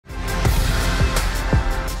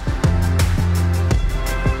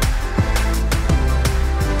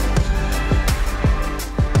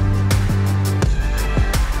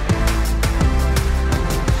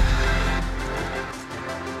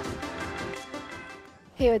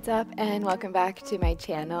Hey, what's up, and welcome back to my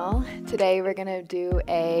channel. Today we're gonna do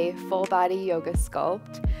a full body yoga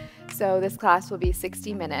sculpt. So this class will be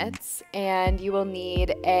 60 minutes and you will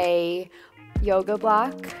need a yoga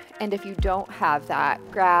block. And if you don't have that,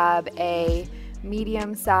 grab a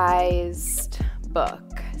medium-sized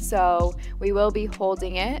book. So we will be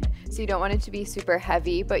holding it. So you don't want it to be super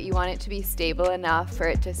heavy, but you want it to be stable enough for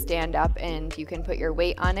it to stand up and you can put your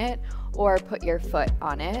weight on it or put your foot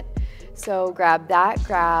on it. So grab that,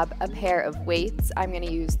 grab a pair of weights. I'm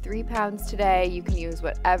gonna use 3 pounds today. You can use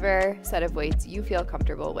whatever set of weights you feel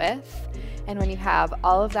comfortable with. And when you have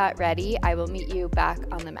all of that ready, I will meet you back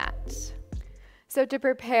on the mat. So to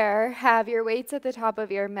prepare, have your weights at the top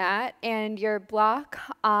of your mat and your block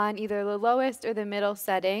on either the lowest or the middle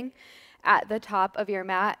setting at the top of your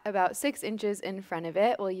mat, about 6 inches in front of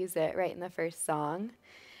it. We'll use it right in the first song.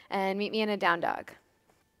 And meet me in a down dog.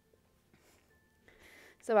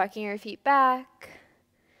 So walking your feet back,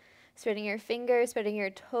 spreading your fingers, spreading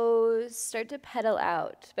your toes, start to pedal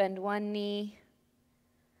out. Bend one knee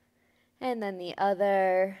and then the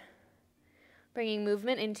other, bringing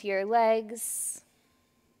movement into your legs,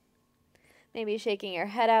 maybe shaking your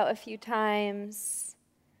head out a few times,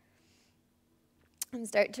 and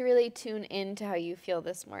start to really tune into how you feel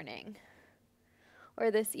this morning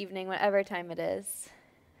or this evening, whatever time it is.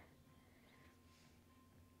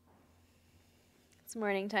 It's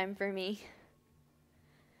morning time for me.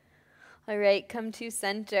 All right, come to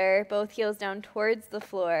center, both heels down towards the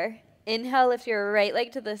floor. Inhale, lift your right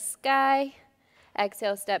leg to the sky.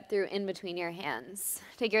 Exhale, step through in between your hands.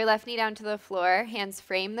 Take your left knee down to the floor, hands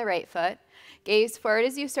frame the right foot. Gaze forward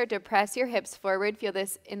as you start to press your hips forward. Feel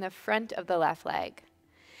this in the front of the left leg.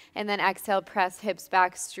 And then exhale, press hips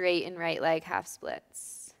back straight in right leg, half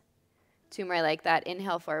splits. 2 more like that.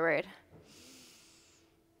 Inhale forward.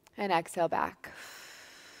 And exhale back.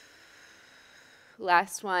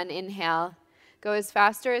 Last one, inhale. Go as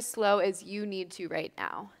fast or as slow as you need to right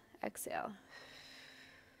now. Exhale.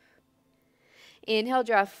 Inhale,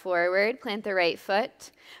 draw forward, plant the right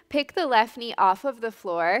foot. Pick the left knee off of the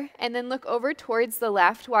floor and then look over towards the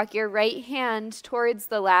left. Walk your right hand towards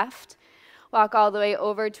the left. Walk all the way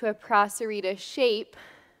over to a prasarita shape.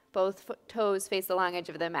 Both toes face the long edge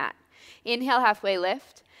of the mat. Inhale, halfway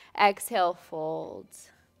lift. Exhale, fold.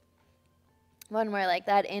 One more like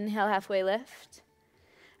that. Inhale, halfway lift.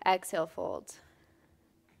 Exhale, fold.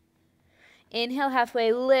 Inhale,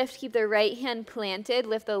 halfway lift. Keep the right hand planted.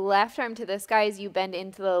 Lift the left arm to the sky as you bend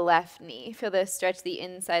into the left knee. Feel this stretch the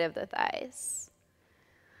inside of the thighs.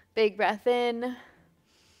 Big breath in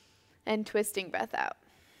and twisting breath out.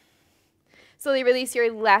 Slowly release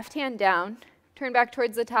your left hand down. Turn back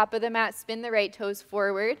towards the top of the mat. Spin the right toes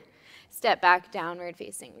forward. Step back, downward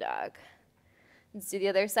facing dog. Let's do the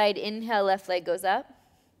other side. Inhale, left leg goes up.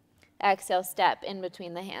 Exhale, step in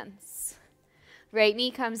between the hands. Right knee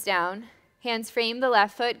comes down. Hands frame the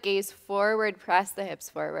left foot. Gaze forward, press the hips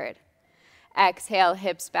forward. Exhale,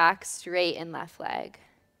 hips back, straight in left leg.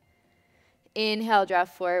 Inhale, draw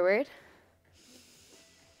forward.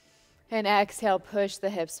 And exhale, push the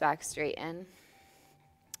hips back, straight in.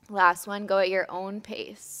 Last one, go at your own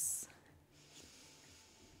pace.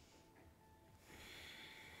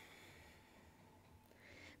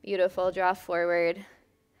 Beautiful, draw forward.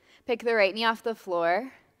 Pick the right knee off the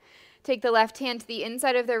floor. Take the left hand to the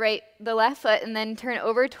inside of the left foot and then turn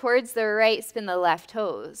over towards the right, spin the left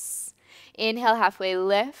toes. Inhale, halfway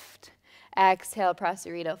lift. Exhale,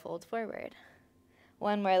 prasarita, fold forward.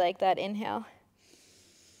 One more like that, inhale.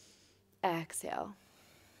 Exhale.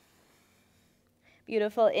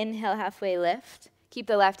 Beautiful, inhale, halfway lift. Keep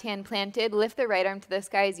the left hand planted. Lift the right arm to the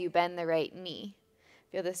sky as you bend the right knee.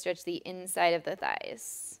 Feel this stretch the inside of the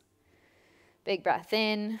thighs. Big breath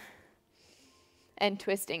in and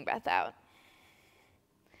twisting breath out.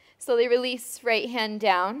 Slowly release right hand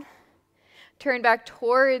down. Turn back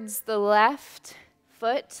towards the left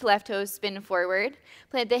foot. Left toes spin forward.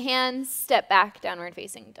 Plant the hands, step back, downward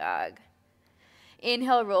facing dog.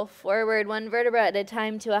 Inhale, roll forward, one vertebra at a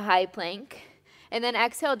time to a high plank. And then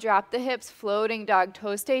exhale, drop the hips, floating dog.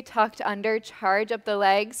 Toes stay tucked under, charge up the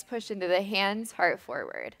legs, push into the hands, heart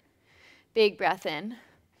forward. Big breath in.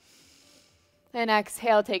 And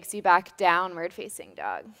exhale takes you back, downward facing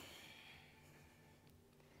dog.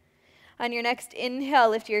 On your next inhale,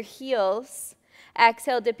 lift your heels.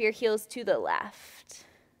 Exhale, dip your heels to the left.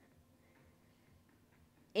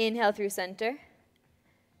 Inhale through center.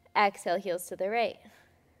 Exhale, heels to the right.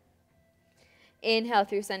 Inhale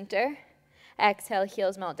through center. Exhale,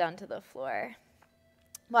 heels melt down to the floor.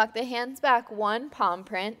 Walk the hands back, one palm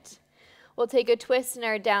print. We'll take a twist in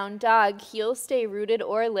our down dog. Heels stay rooted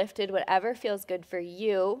or lifted, whatever feels good for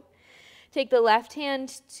you. Take the left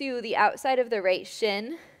hand to the outside of the right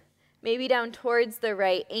shin, maybe down towards the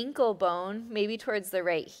right ankle bone, maybe towards the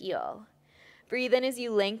right heel. Breathe in as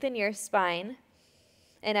you lengthen your spine,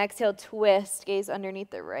 and exhale, twist, gaze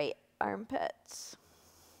underneath the right armpit.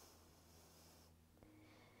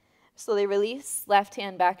 Slowly release, left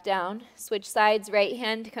hand back down. Switch sides, right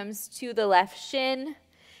hand comes to the left shin,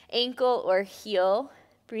 ankle or heel.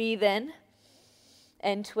 Breathe in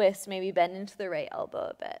and twist, maybe bend into the right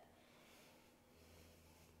elbow a bit.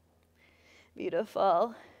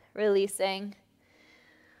 Beautiful. Releasing.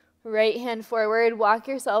 Right hand forward, walk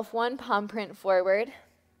yourself one palm print forward.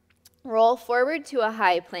 Roll forward to a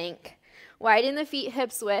high plank. Widen the feet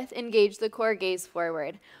hips width, engage the core, gaze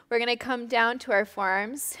forward. We're gonna come down to our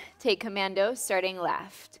forearms, take commando, starting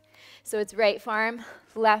left. So it's right forearm,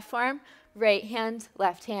 right hand,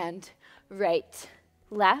 right,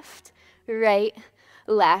 left, right,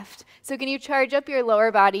 left. So can you charge up your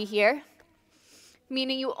lower body here?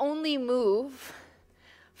 Meaning you only move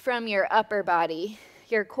from your upper body.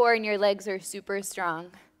 Your core and your legs are super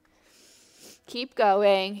strong. Keep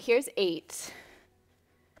going. Here's 8,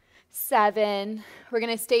 7. We're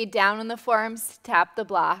going to stay down on the forearms, tap the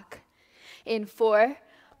block. In 4,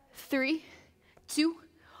 3, 2,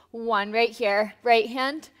 1. Right here. Right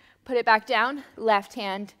hand, put it back down. Left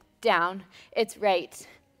hand, down. It's right,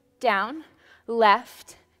 down,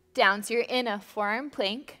 left, down. So you're in a forearm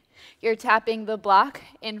plank. You're tapping the block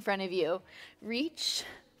in front of you. Reach,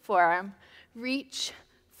 forearm, reach,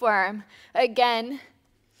 forearm. Again,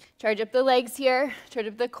 charge up the legs here, charge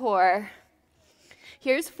up the core.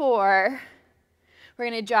 Here's 4. We're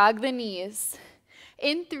going to jog the knees.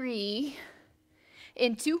 In 3,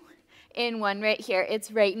 in 2, in 1. Right here.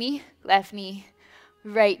 It's right knee, left knee,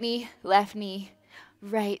 right knee, left knee,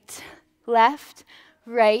 right, left,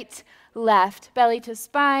 right, left. Belly to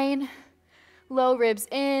spine, low ribs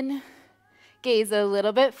in, gaze a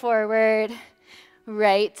little bit forward,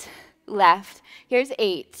 right, left. Here's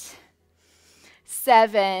 8,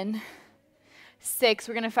 7, 6.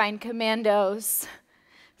 We're going to find commandos.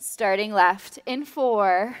 Starting left. In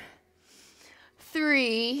 4,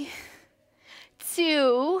 3,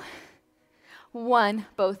 2, 1.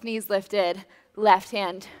 Both knees lifted. Left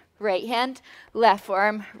hand, left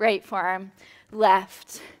forearm,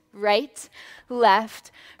 left, right,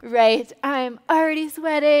 left, right. I'm already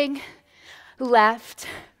sweating. Left,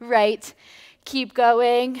 right. Keep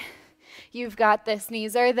going. You've got this.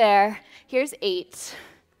 Knees are there. Here's 8,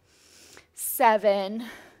 7,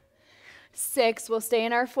 6. We'll stay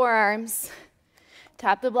in our forearms.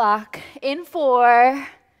 Tap the block. In 4,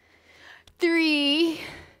 3,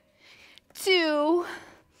 2,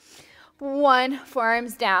 1.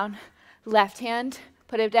 Forearms down. Left hand,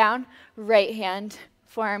 put it down. Right hand,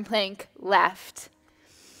 forearm plank, left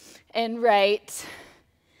and right,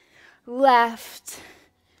 left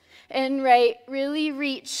and right. Really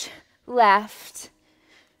reach left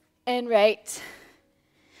and right.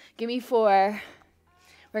 Give me 4.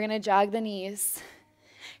 We're going to jog the knees.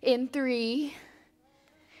 In 3,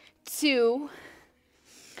 2,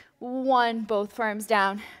 1. Both forearms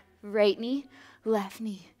down. Right knee,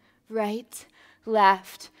 right,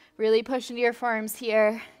 left. Really push into your forearms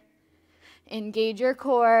here. Engage your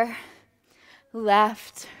core.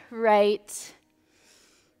 Left, right.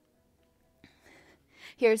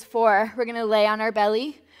 Here's 4. We're going to lay on our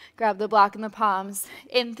belly. Grab the block in the palms.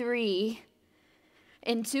 In 3,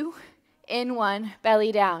 in 2, in 1.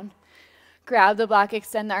 Belly down. Grab the block,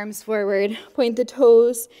 extend the arms forward. Point the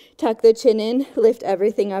toes, tuck the chin in, lift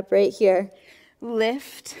everything up right here.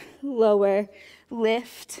 Lift, lower,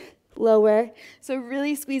 lift, lower. So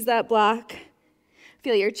really squeeze that block.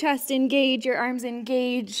 Feel your chest engage, your arms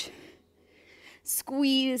engage.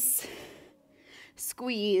 Squeeze,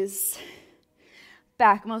 squeeze.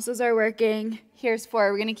 Back muscles are working. Here's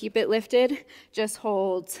 4. We're going to keep it lifted. Just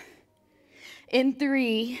hold. In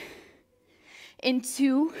 3, in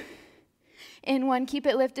 2, in 1. Keep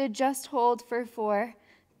it lifted. Just hold for 4,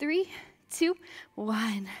 3, 2,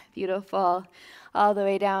 1. Beautiful. All the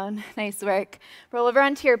way down. Nice work. Roll over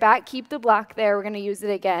onto your back. Keep the block there. We're going to use it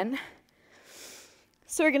again.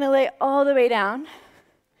 So we're going to lay all the way down.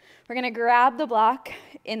 We're going to grab the block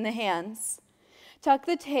in the hands. Tuck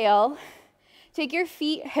the tail. Take your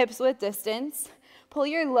feet hips width distance. Pull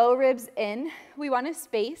your low ribs in. We want a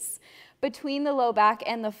space between the low back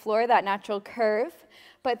and the floor, that natural curve.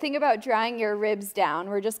 But think about drawing your ribs down.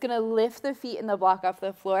 We're just going to lift the feet and the block off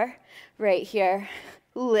the floor right here.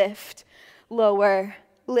 Lift, lower,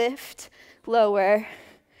 lift, lower.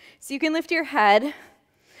 So you can lift your head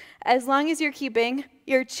as long as you're keeping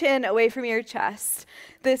your chin away from your chest.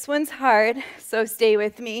 This one's hard, so stay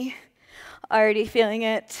with me. Already feeling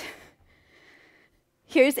it.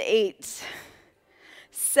 Here's 8,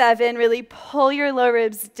 7, really pull your low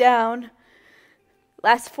ribs down.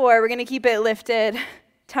 Last 4, we're gonna keep it lifted,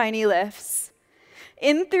 tiny lifts.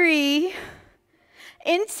 In 3,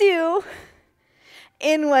 in 2,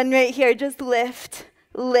 in 1 right here, just lift,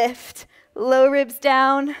 lift, low ribs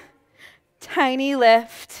down, tiny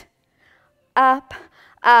lift, up,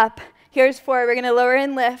 up. Here's 4, we're gonna lower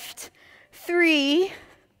and lift. 3,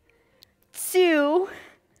 2,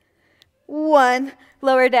 1,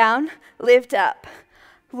 lower down, lift up,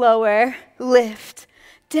 lower, lift,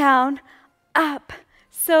 down, up.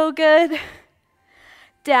 So good.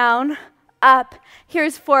 Down, up.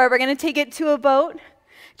 Here's 4, we're gonna take it to a boat.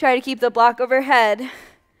 Try to keep the block overhead.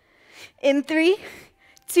 In 3,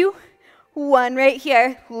 2, 1, right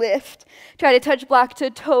here, lift. Try to touch block to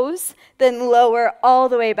toes, then lower all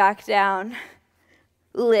the way back down.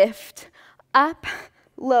 Lift, up,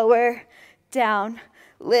 lower, down,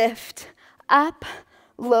 lift, up,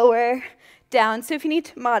 lower, down. So if you need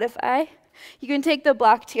to modify, you can take the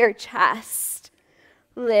block to your chest.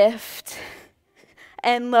 Lift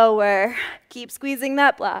and lower. Keep squeezing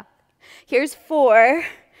that block. Here's 4.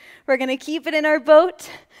 We're gonna keep it in our boat.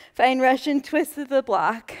 Find Russian twist of the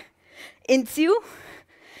block. In 2,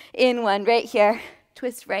 in 1, right here.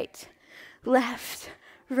 Twist right, left,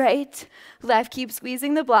 right, left. Keep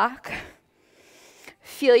squeezing the block.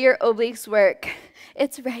 Feel your obliques work.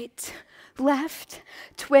 It's right, left,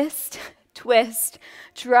 twist, twist.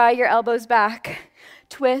 Draw your elbows back.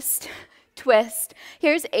 Twist, twist.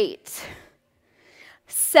 Here's 8,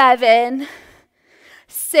 7,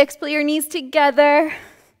 6. Pull your knees together.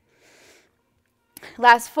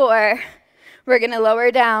 Last 4. We're going to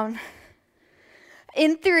lower down.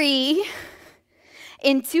 In 3,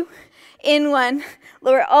 in 2, in 1.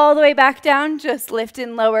 Lower all the way back down. Just lift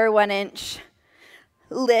and lower 1 inch.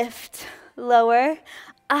 Lift, lower,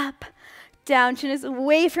 up, down. Chin is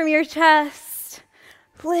away from your chest.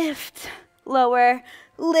 Lift, lower,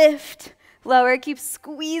 lift, lower. Keep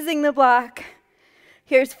squeezing the block.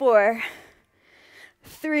 Here's 4,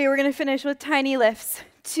 3. We're going to finish with tiny lifts.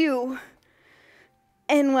 2,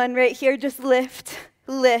 and 1 right here. Just lift,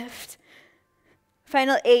 lift.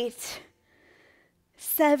 Final 8,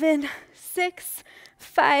 7, 6,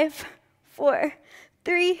 5, 4,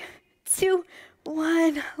 3, 2,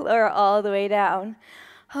 1. Lower all the way down.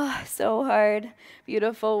 Oh, so hard.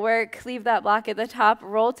 Beautiful work. Leave that block at the top.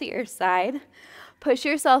 Roll to your side. Push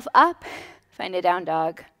yourself up. Find a down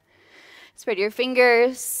dog. Spread your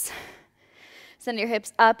fingers. Send your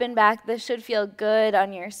hips up and back. This should feel good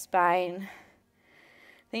on your spine.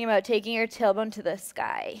 Think about taking your tailbone to the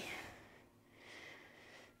sky.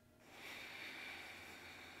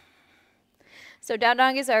 So down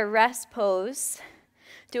dog is our rest pose.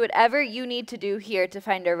 Do whatever you need to do here to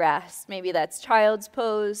find a rest. Maybe that's child's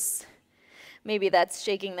pose. Maybe that's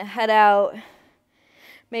shaking the head out.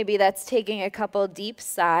 Maybe that's taking a couple deep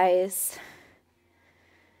sighs.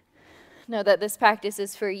 Know that this practice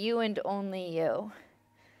is for you and only you.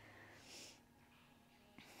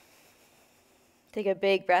 Take a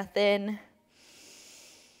big breath in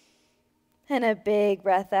and a big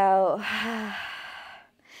breath out.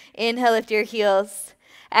 Inhale, lift your heels.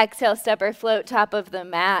 Exhale, step or float top of the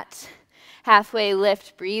mat. Halfway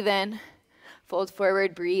lift, breathe in. Fold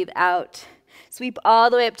forward, breathe out. Sweep all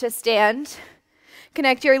the way up to stand.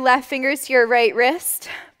 Connect your left fingers to your right wrist.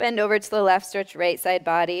 Bend over to the left, stretch right side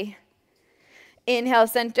body. Inhale,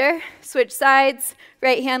 center. Switch sides.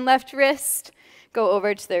 Right hand, left wrist. Go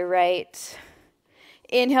over to the right.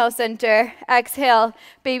 Inhale, center. Exhale,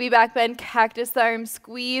 baby back bend, cactus the arms.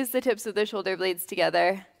 Squeeze the tips of the shoulder blades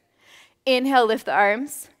together. Inhale, lift the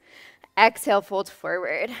arms. Exhale, fold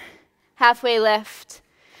forward. Halfway lift.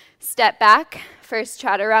 Step back. First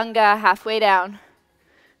chaturanga, halfway down.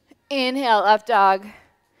 Inhale, up dog.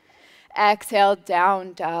 Exhale,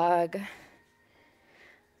 down dog.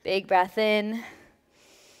 Big breath in.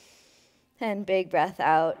 And big breath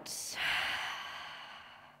out.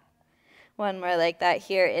 One more like that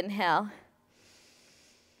here. Inhale.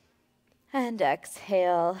 And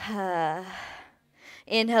exhale.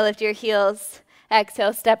 Inhale, lift your heels.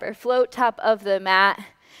 Exhale, step or float top of the mat.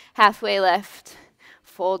 Halfway lift.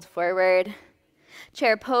 Fold forward.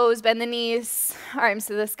 Chair pose, bend the knees. Arms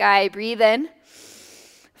to the sky. Breathe in.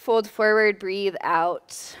 Fold forward, breathe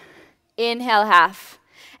out. Inhale, half.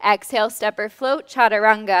 Exhale, step or float,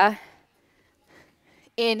 chaturanga.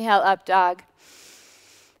 Inhale, up dog.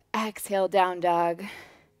 Exhale, down dog.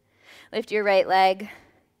 Lift your right leg.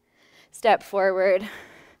 Step forward.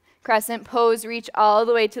 Crescent pose, reach all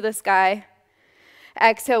the way to the sky.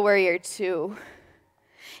 Exhale, warrior 2.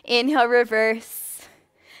 Inhale, reverse.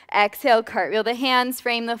 Exhale, cartwheel the hands,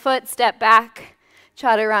 frame the foot, step back.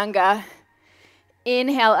 chaturanga.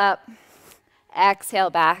 Inhale up, exhale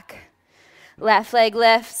back. Left leg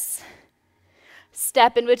lifts.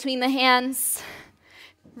 Step in between the hands.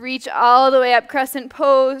 Reach all the way up, crescent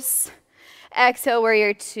pose. Exhale,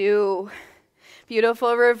 warrior two.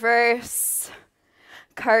 Beautiful reverse.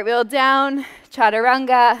 Cartwheel down,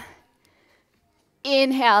 chaturanga.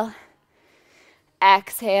 Inhale,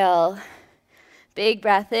 exhale. Big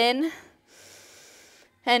breath in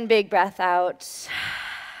and big breath out.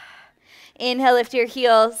 Inhale, lift your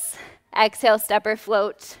heels. Exhale, step or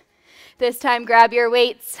float. This time, grab your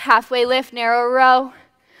weights. Halfway lift, narrow row.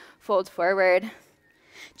 Fold forward.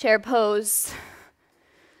 Chair pose.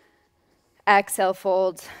 Exhale,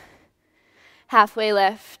 fold. Halfway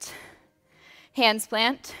lift. Hands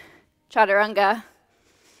plant. Chaturanga.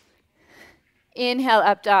 Inhale,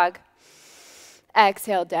 up dog.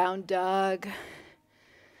 Exhale, down dog.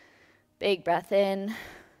 Big breath in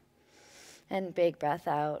and big breath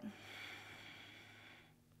out.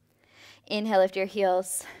 Inhale, lift your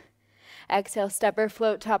heels. Exhale, step or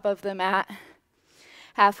float top of the mat.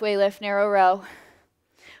 Halfway lift, narrow row.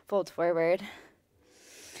 Fold forward.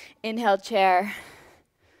 Inhale, chair.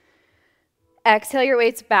 Exhale your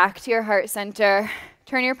weights back to your heart center.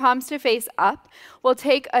 Turn your palms to face up. We'll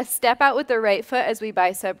take a step out with the right foot as we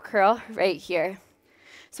bicep curl right here.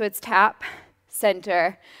 So it's tap,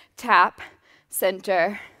 center, tap,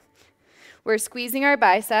 center. We're squeezing our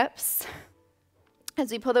biceps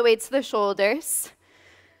as we pull the weights to the shoulders.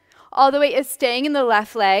 All the weight is staying in the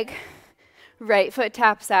left leg. Right foot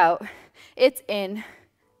taps out. It's in,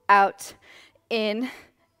 out, in,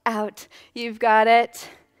 out. You've got it.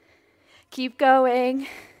 Keep going.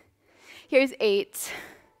 Here's 8,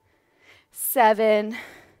 7,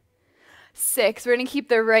 6. We're going to keep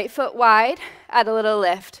the right foot wide, add a little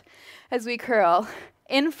lift as we curl.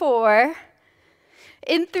 In 4,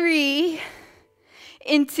 in 3,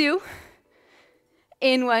 in 2,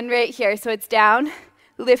 in 1 right here. So it's down.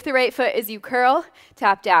 Lift the right foot as you curl,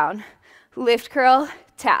 tap down. Lift, curl,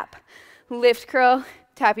 tap. Lift, curl,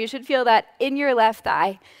 tap. You should feel that in your left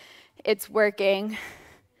thigh. It's working.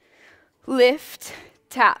 Lift,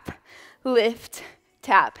 tap. Lift,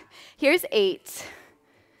 tap. Here's 8,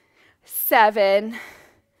 7,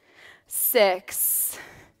 6,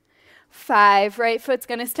 5. Right foot's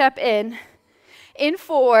going to step in. In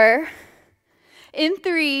 4, in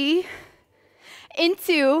 3, in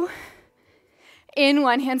 2, in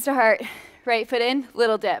 1. Hands to heart. Right foot in,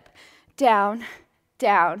 little dip. Down,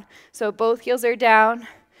 down. So both heels are down.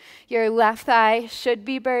 Your left thigh should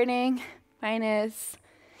be burning. Mine is.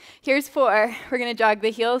 Here's 4. We're going to jog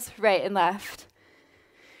the heels right and left.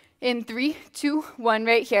 In 3, 2, 1,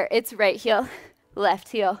 right here. It's right heel, left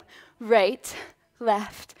heel, right,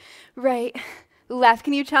 left, right, left.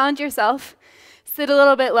 Can you challenge yourself? Sit a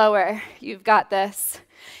little bit lower. You've got this.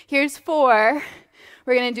 Here's 4.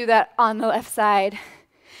 We're going to do that on the left side.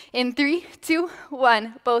 In 3, 2,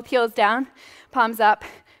 1. Both heels down, palms up,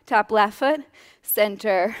 tap left foot,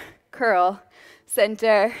 center, curl,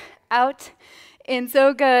 center, out, in.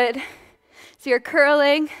 So good. So you're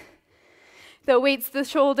curling the weights to the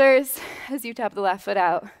shoulders as you tap the left foot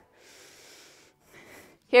out.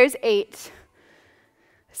 Here's 8,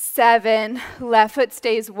 7. Left foot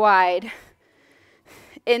stays wide.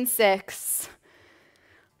 In 6,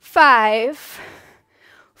 5,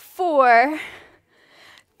 4,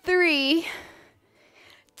 3,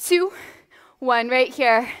 2, 1. Right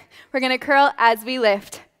here. We're going to curl as we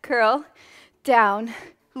lift. Curl, down,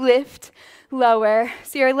 lift, lower.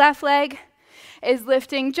 So your left leg is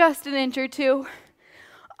lifting just an inch or two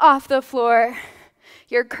off the floor.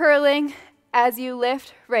 You're curling as you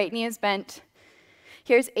lift. Right knee is bent.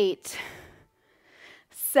 Here's 8,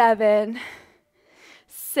 7,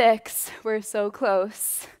 6. We're so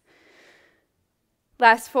close.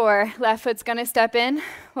 Last 4. Left foot's going to step in.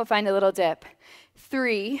 We'll find a little dip.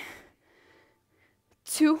 3,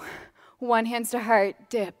 2, 1. Hands to heart.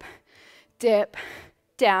 Dip, dip,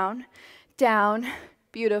 down, down.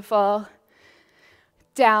 Beautiful.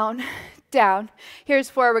 Down, down. Here's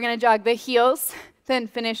 4. We're going to jog the heels, then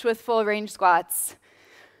finish with full range squats.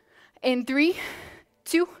 In 3,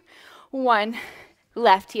 2, 1.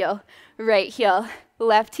 Left heel, right heel,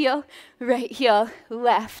 left heel, right heel,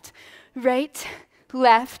 left, right,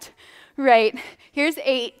 left, right. Here's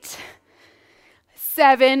 8,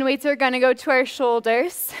 7. Weights are going to go to our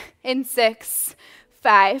shoulders. In 6,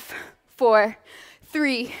 5, 4,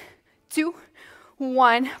 3, 2,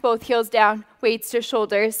 1. Both heels down, weights to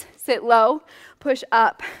shoulders. Sit low, push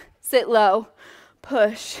up, sit low,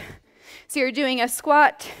 push. So you're doing a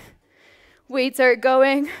squat. Weights are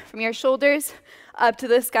going from your shoulders up to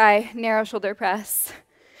the sky, narrow shoulder press.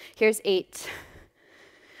 Here's 8,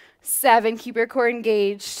 7, keep your core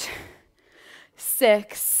engaged.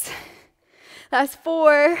 6, last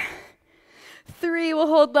 4, 3, we'll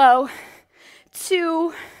hold low.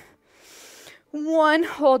 2, 1,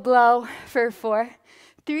 hold low for 4,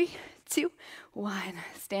 3, 2, 1.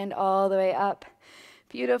 Stand all the way up.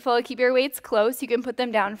 Beautiful. Keep your weights close. You can put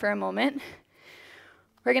them down for a moment.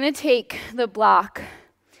 We're going to take the block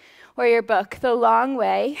or your book the long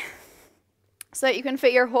way so that you can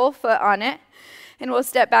fit your whole foot on it. And we'll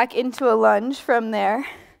step back into a lunge from there.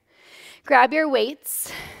 Grab your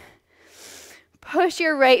weights. Push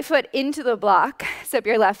your right foot into the block. Step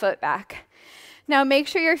your left foot back. Now make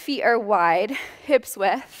sure your feet are wide, hips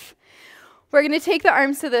width. We're going to take the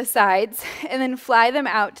arms to the sides and then fly them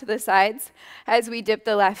out to the sides as we dip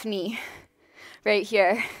the left knee. Right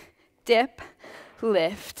here. Dip,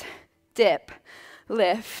 lift, dip,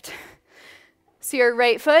 lift. So your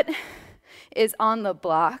right foot is on the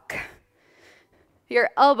block. Your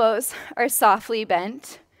elbows are softly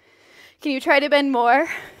bent. Can you try to bend more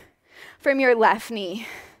from your left knee?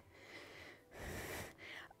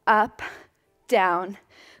 Up, down,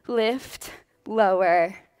 lift,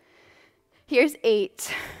 lower. Here's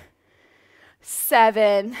 8,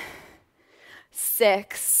 7,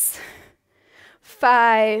 6,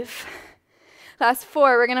 5. Last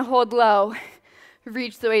 4, we're gonna hold low.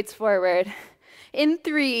 Reach the weights forward. In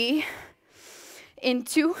 3, in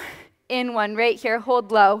 2, in 1. Right here,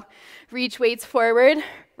 hold low. Reach weights forward,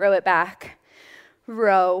 row it back.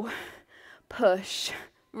 Row, push,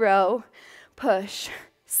 row, push.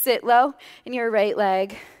 Sit low in your right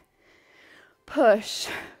leg. Push,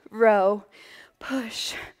 row,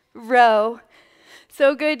 push, row.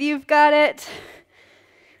 So good, you've got it.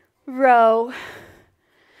 Row,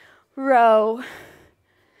 row,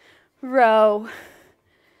 row,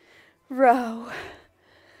 row,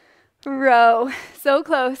 row. So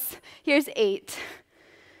close. Here's 8,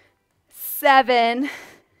 7,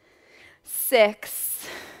 6,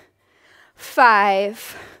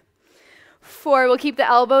 5, 4. We'll keep the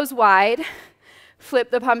elbows wide.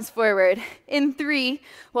 Flip the palms forward. In 3,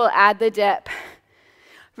 we'll add the dip.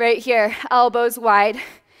 Right here, elbows wide.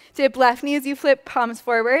 Dip left knee as you flip palms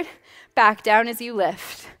forward. Back down as you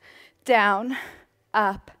lift. Down,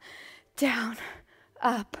 up, down,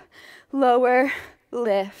 up. Lower,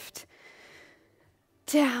 lift.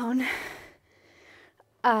 Down,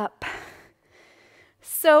 up.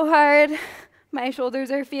 So hard. My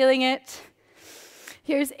shoulders are feeling it.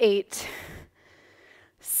 Here's 8,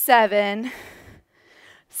 7,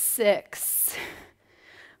 6,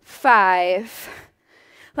 5.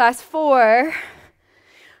 Last 4,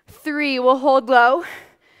 3. We'll hold low.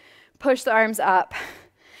 Push the arms up.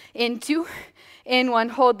 In 2, in 1.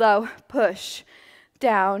 Hold low. Push.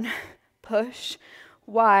 Down. Push.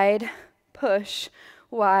 Wide. Push.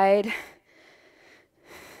 Wide.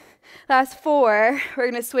 Last 4.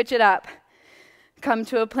 We're going to switch it up. Come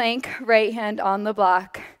to a plank. Right hand on the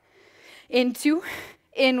block. In 2,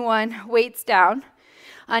 in 1. Weights down.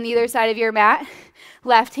 On either side of your mat.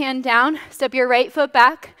 Left hand down. Step your right foot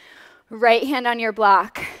back. Right hand on your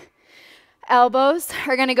block. Elbows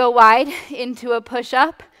are going to go wide into a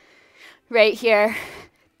push-up. Right here.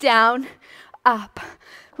 Down, up,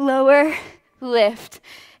 lower, lift.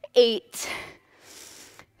 8,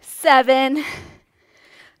 7,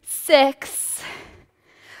 6,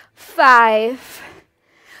 5.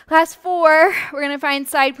 Last 4. We're going to find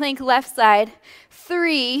side plank left side.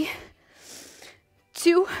 3,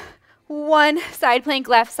 2, 1. Side plank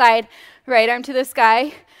left side. Right arm to the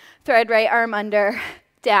sky. Thread right arm under.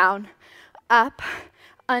 Down, up,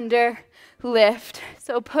 under, lift.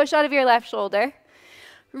 So push out of your left shoulder.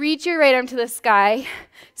 Reach your right arm to the sky.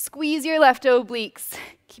 Squeeze your left obliques.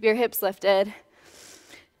 Keep your hips lifted.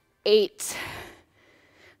 8,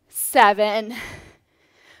 7,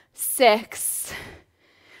 6,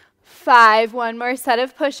 5. One more set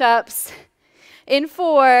of push-ups. In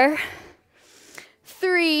 4,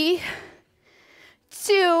 3,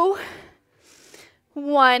 2,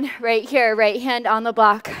 1. Right here, right hand on the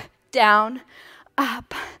block. Down,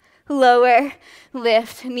 up, lower,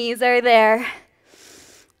 lift. Knees are there.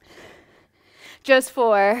 Just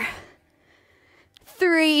 4,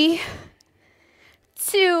 3,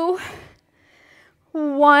 2,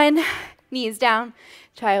 1. Knees down.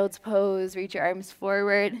 Child's pose. Reach your arms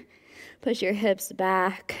forward. Push your hips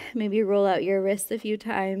back. Maybe roll out your wrists a few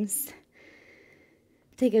times.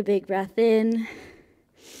 Take a big breath in.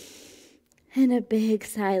 And a big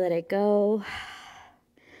sigh. Let it go.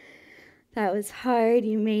 That was hard.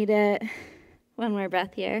 You made it. One more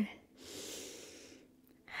breath here.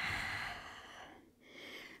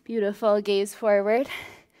 Beautiful. Gaze forward.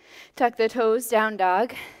 Tuck the toes, down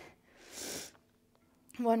dog.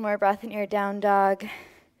 One more breath in your down dog.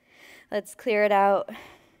 Let's clear it out.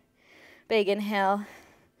 Big inhale.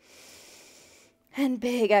 And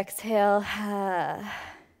big exhale.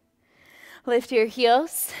 Lift your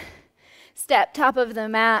heels. Step top of the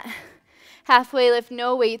mat. Halfway lift,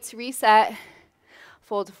 no weights, reset.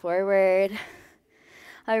 Fold forward.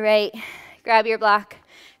 All right, grab your block.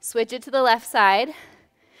 Switch it to the left side.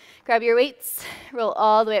 Grab your weights. Roll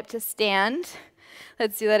all the way up to stand.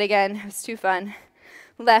 Let's do that again. It was too fun.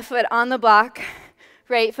 Left foot on the block.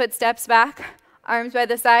 Right foot steps back. Arms by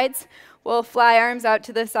the sides. We'll fly arms out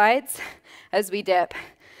to the sides as we dip.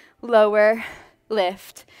 Lower,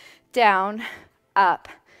 lift, down, up.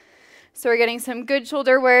 So we're getting some good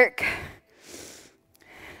shoulder work,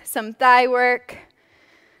 some thigh work,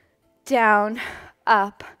 down,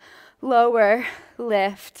 up, lower,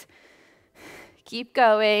 lift. Keep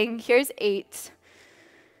going. Here's 8,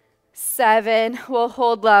 7. We'll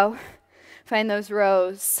hold low. Find those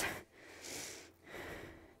rows.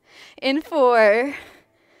 In 4,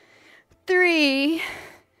 3,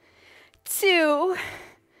 2,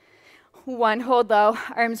 1. Hold low.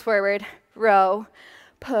 Arms forward. Row,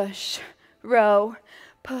 push, row,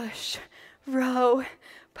 push, row,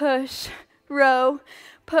 push, row,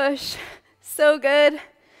 push. So good.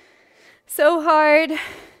 So hard.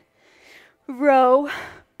 Row,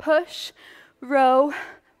 push, row,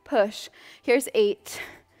 push. Here's 8,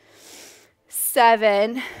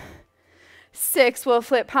 7, 6. We'll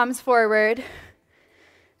flip palms forward.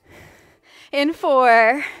 In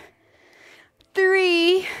 4,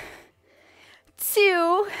 3,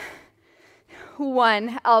 2,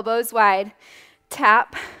 1. Elbows wide.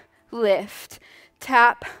 Tap, lift,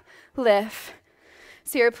 tap, lift.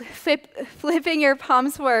 So you're flipping your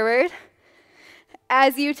palms forward.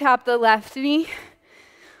 As you tap the left knee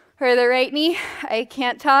or the right knee, I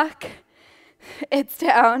can't talk. It's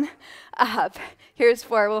down, up. Here's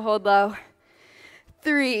 4. We'll hold low.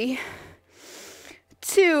 3,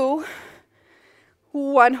 2,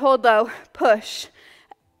 1. Hold low. Push,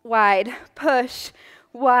 wide, push,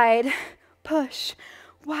 wide, push,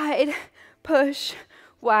 wide, push,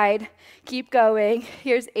 wide. Keep going.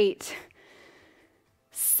 Here's 8,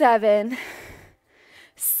 7,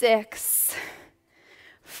 6,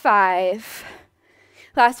 5.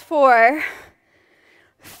 Last 4,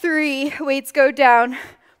 3. Weights go down.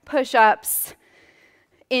 Push-ups.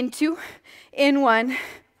 Into, in 1.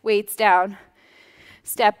 Weights down.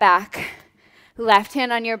 Step back. Left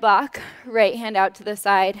hand on your block. Right hand out to the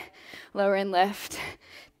side. Lower and lift.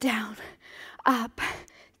 Down, up,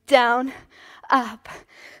 down, up.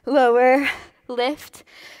 Lower, lift,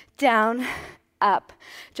 down, up.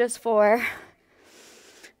 Just 4,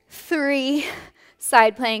 3.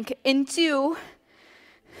 Side plank in 2,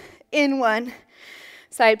 in 1.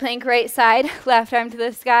 Side plank right side, left arm to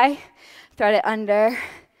the sky, thread it under,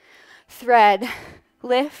 thread,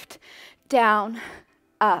 lift, down,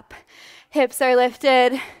 up. Hips are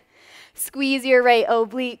lifted, squeeze your right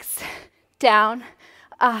obliques, down,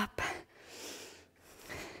 up.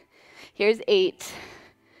 Here's 8,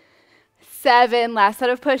 7, last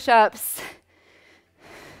set of push-ups.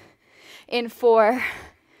 In 4,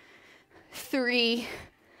 3,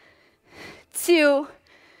 2,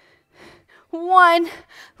 1.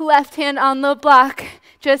 Left hand on the block.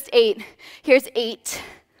 Just 8. Here's 8,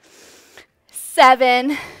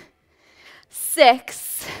 7,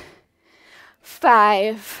 6,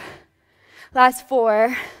 5. Last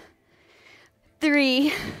 4,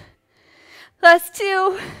 3. Last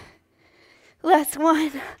 2. Last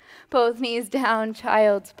 1. Both knees down.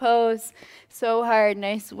 Child's pose. So hard.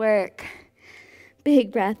 Nice work.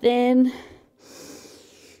 Big breath in.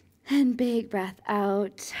 And big breath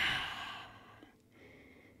out.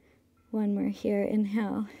 One more here.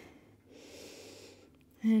 Inhale.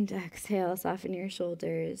 And exhale. Soften your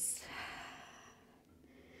shoulders.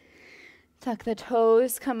 Tuck the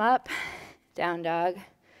toes. Come up. Down dog.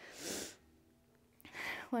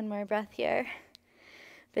 One more breath here.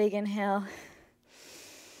 Big inhale.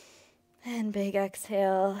 And big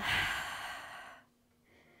exhale.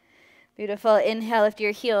 Beautiful. Inhale, lift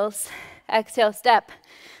your heels. Exhale, step.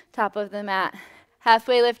 Top of the mat.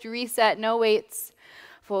 Halfway lift, reset, no weights.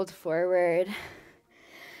 Fold forward.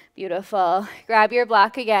 Beautiful. Grab your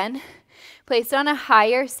block again. Place it on a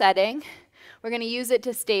higher setting. We're going to use it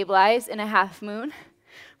to stabilize in a half moon.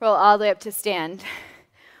 Roll all the way up to stand.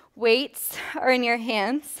 Weights are in your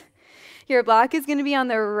hands. Your block is going to be on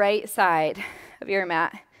the right side of your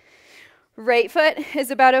mat. Right foot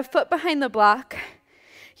is about a foot behind the block.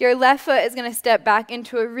 Your left foot is going to step back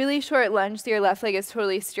into a really short lunge so your left leg is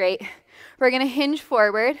totally straight. We're going to hinge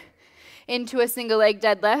forward into a single leg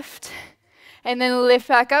deadlift and then lift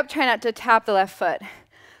back up. Try not to tap the left foot.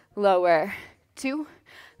 lower, 2,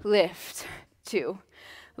 lift, 2,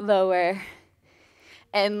 lower,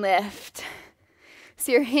 and lift.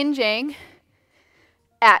 So you're hinging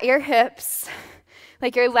at your hips,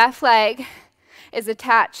 like your left leg is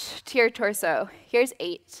attached to your torso. Here's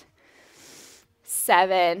 8,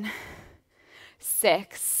 7,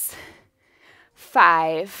 6,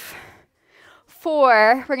 5,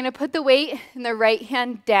 4. We're going to put the weight in the right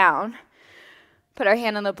hand down. Put our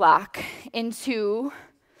hand on the block. In 2,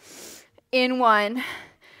 in 1.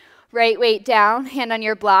 Right weight down, hand on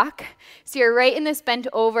your block. So you're right in this bent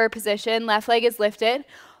over position. Left leg is lifted.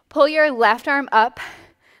 Pull your left arm up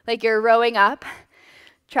like you're rowing up.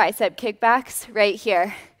 Tricep kickbacks right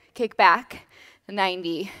here. Kick back,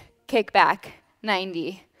 90. Kick back,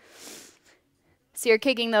 90. So you're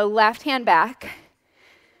kicking the left hand back.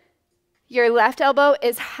 Your left elbow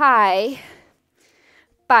is high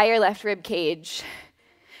by your left rib cage.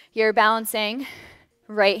 You're balancing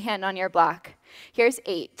right hand on your block. Here's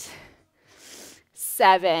 8,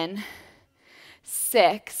 7,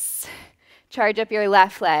 6. Charge up your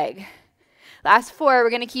left leg. Last 4, we're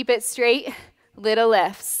going to keep it straight. Little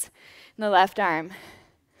lifts in the left arm.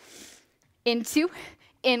 In 2,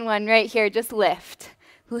 in 1, right here. Just lift,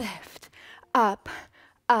 lift, up,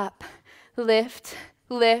 up, lift,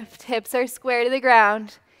 lift. Hips are square to the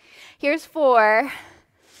ground. Here's 4,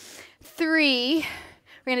 3.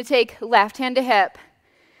 We're going to take left hand to hip.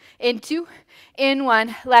 In 2, in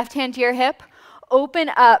 1, left hand to your hip.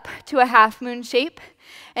 Open up to a half moon shape.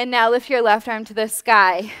 And now lift your left arm to the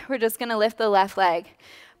sky. We're just going to lift the left leg.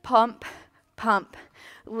 Pump, pump,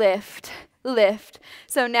 lift, lift.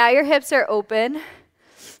 So now your hips are open.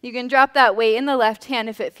 You can drop that weight in the left hand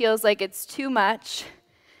if it feels like it's too much.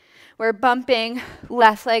 We're bumping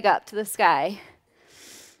left leg up to the sky.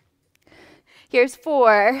 Here's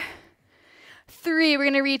 4, 3. We're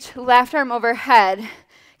going to reach left arm overhead.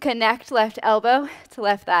 Connect left elbow to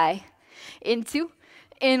left thigh. In 2,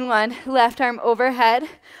 in 1, left arm overhead.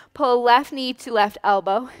 Pull left knee to left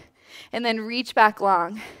elbow. And then reach back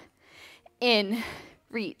long. In,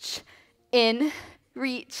 reach, in,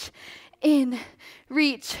 reach, in,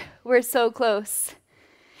 reach. We're so close.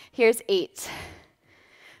 Here's 8,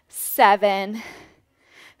 7,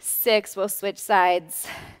 6. We'll switch sides.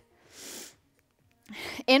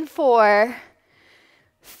 In 4,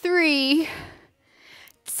 3,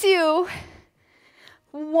 2,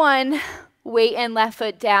 1. Weight and left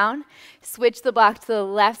foot down. Switch the block to the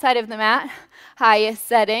left side of the mat. Highest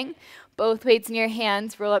setting. Both weights in your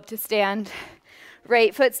hands. Roll up to stand.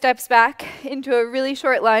 Right foot steps back into a really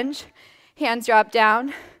short lunge. Hands drop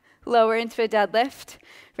down. Lower into a deadlift.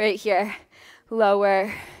 Right here.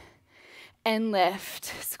 Lower and lift.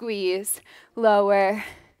 Squeeze. Lower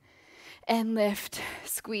and lift.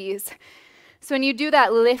 Squeeze. So when you do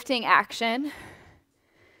that lifting action,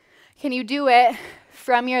 can you do it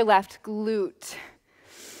from your left glute?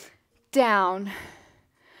 Down,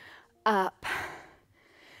 up,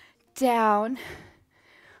 down,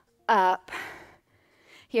 up.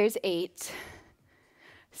 Here's 8,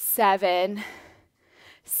 7,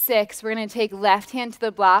 6. We're going to take left hand to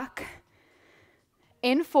the block.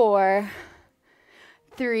 In 4,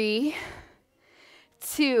 3,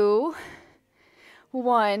 2,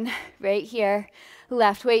 1. Right here.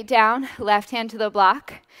 Left weight down, left hand to the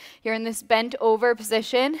block. You're in this bent over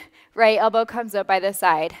position. Right elbow comes up by the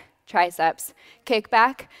side. Triceps. Kick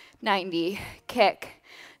back, 90. Kick,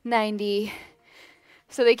 90.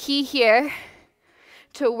 So the key here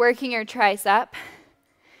to working your tricep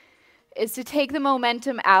is to take the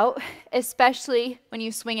momentum out, especially when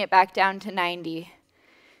you swing it back down to 90.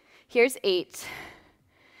 Here's 8,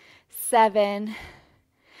 7,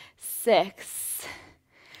 6,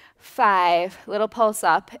 5, little pulse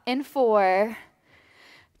up. In 4,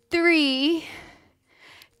 3,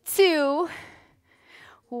 2,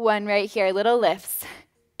 1, right here, little lifts.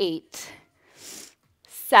 8,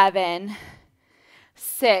 7,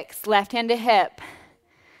 6, left hand to hip.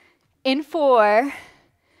 In 4,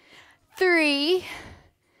 3,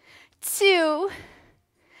 2,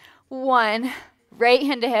 1, right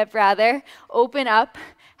hand to hip rather. Open up.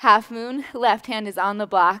 Half moon, left hand is on the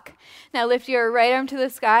block. Now lift your right arm to the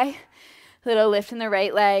sky. Little lift in the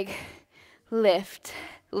right leg. Lift,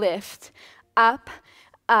 lift, up,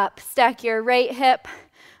 up. Stack your right hip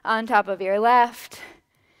on top of your left.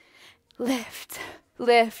 Lift,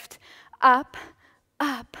 lift, up,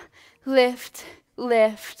 up, lift,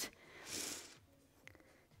 lift.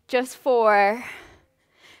 Just 4,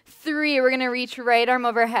 3. We're going to reach right arm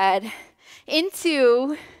overhead. In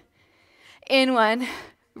 2, in 1.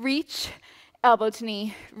 Reach, elbow to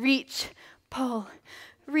knee, reach, pull,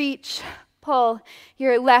 reach, pull.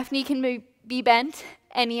 Your left knee can be bent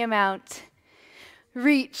any amount.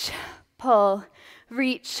 Reach, pull,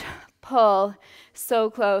 reach, pull. So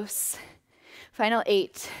close. Final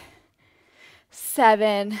 8,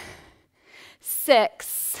 7,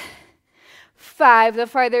 6, 5. The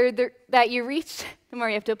farther that you reach, the more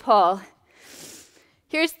you have to pull.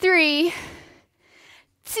 Here's 3,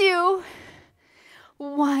 2,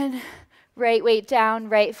 1. Right weight down,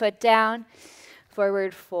 right foot down.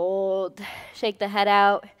 Forward fold. Shake the head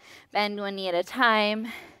out. Bend one knee at a time.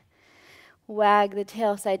 Wag the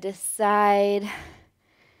tail side to side.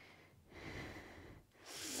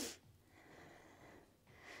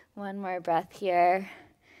 One more breath here.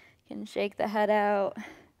 You can shake the head out.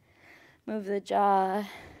 Move the jaw.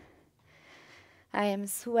 I am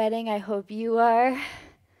sweating. I hope you are.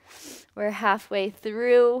 We're halfway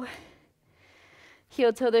through.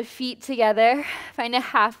 Heel toe the feet together. Find a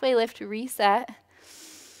halfway lift reset.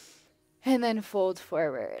 And then fold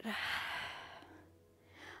forward.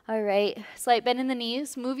 All right, slight bend in the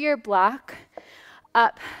knees. Move your block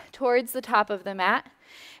up towards the top of the mat.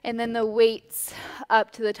 And then the weights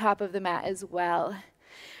up to the top of the mat as well.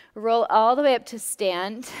 Roll all the way up to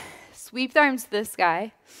stand. Sweep the arms to the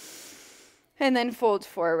sky. And then fold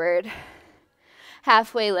forward.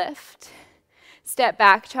 Halfway lift. Step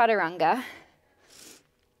back, chaturanga.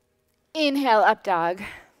 Inhale, up dog.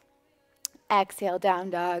 Exhale,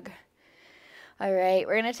 down dog. All right,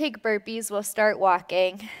 we're going to take burpees. We'll start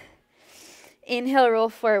walking. Inhale, roll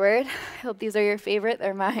forward. I hope these are your favorite.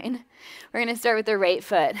 They're mine. We're going to start with the right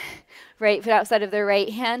foot. Right foot outside of the right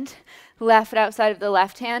hand. Left foot outside of the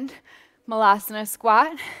left hand. Malasana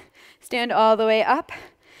squat. Stand all the way up.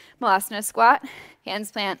 Malasana squat.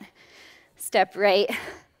 Hands plant. Step right,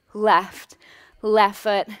 left. Left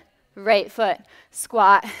foot, right foot.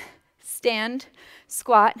 Squat. Stand.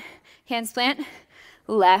 Squat. Hands plant.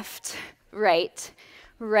 Left. Right,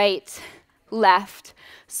 right, left,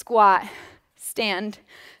 squat, stand,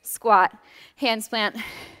 squat, hands plant,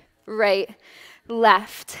 right,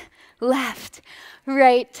 left, left,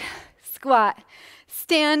 right, squat,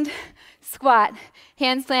 stand, squat,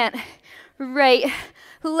 hands plant, right,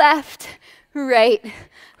 left,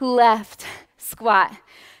 squat,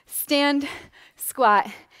 stand, squat,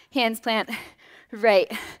 hands plant, right,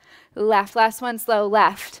 left. Last one, slow,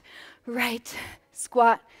 left, right,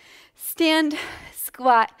 squat, stand,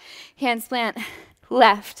 squat, hands plant,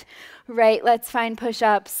 left, right. Let's find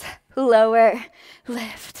push-ups. Lower,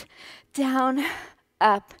 lift, down,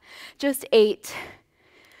 up. Just 8,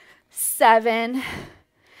 7,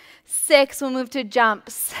 6. We'll move to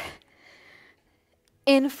jumps.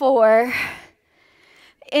 In 4,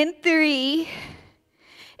 in 3,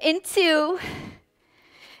 in 2,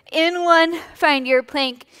 in 1. Find your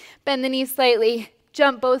plank. Bend the knees slightly.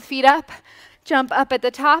 Jump both feet up. Jump up at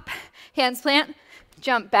the top. Hands plant,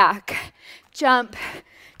 jump back, jump,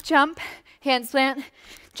 jump, hands plant,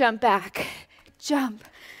 jump back, jump,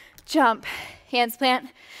 jump, hands plant,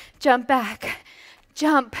 jump back,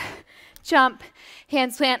 jump, jump,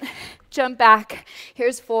 hands plant, jump back.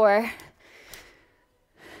 Here's 4.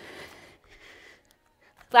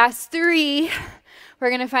 Last 3, we're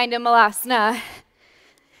going to find a malasana.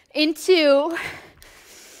 In 2,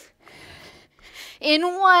 in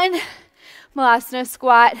 1, malasana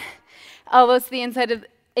squat. Elbows to the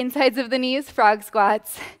insides of the knees, frog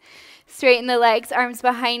squats. Straighten the legs, arms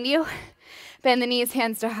behind you. Bend the knees,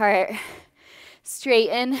 hands to heart.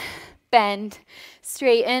 Straighten, bend,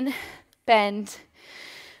 straighten, bend.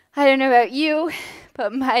 I don't know about you,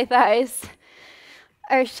 but my thighs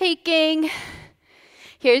are shaking.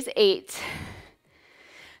 Here's 8,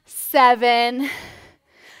 7,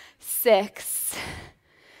 6,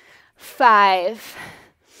 5.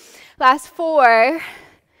 Last 4,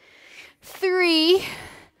 3,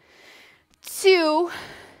 2,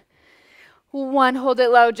 1. Hold it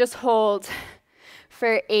low, just hold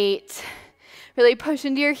for 8. Really push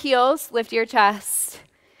into your heels, lift your chest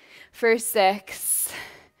for 6.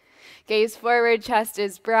 Gaze forward, chest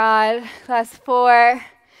is broad. Last 4,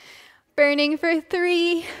 burning for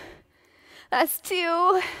 3. Last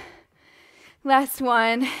 2, last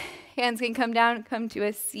 1. Hands can come down, come to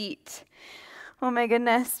a seat. Oh my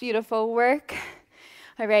goodness, beautiful work.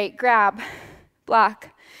 All right, grab, block,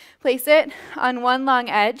 place it on one long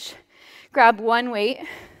edge. Grab one weight.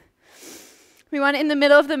 We want it in the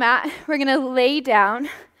middle of the mat. We're gonna lay down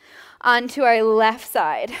onto our left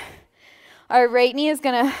side. Our right knee is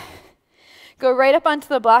gonna go right up onto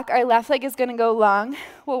the block. Our left leg is gonna go long.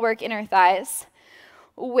 We'll work inner thighs.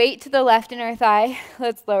 Weight to the left inner thigh.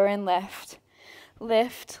 Let's lower and lift.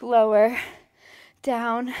 Lift, lower,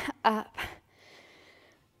 down, up.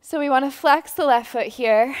 So we want to flex the left foot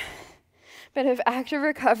here. Bit of active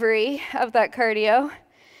recovery of that cardio.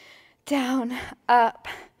 Down, up,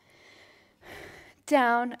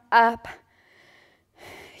 down, up.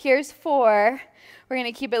 Here's 4. We're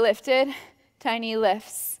going to keep it lifted. Tiny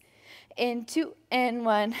lifts. In 2 and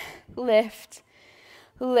 1. Lift,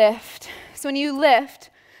 lift. So when you lift,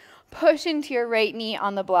 push into your right knee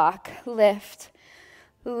on the block. Lift,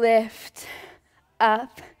 lift,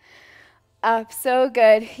 up, up. So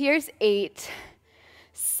good. Here's 8,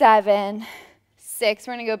 7, 6.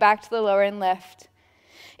 We're going to go back to the lower and lift.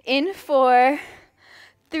 In 4,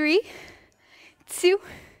 3, 2,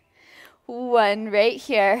 1. Right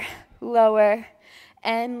here. Lower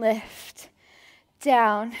and lift.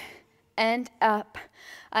 Down and up.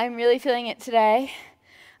 I'm really feeling it today.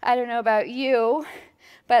 I don't know about you,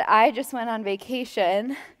 but I just went on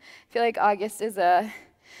vacation. I feel like August is a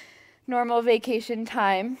normal vacation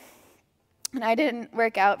time. And I didn't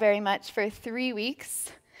work out very much for 3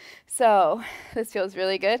 weeks. So this feels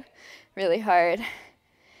really good, really hard.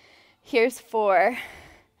 Here's 4,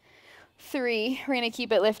 3. We're going to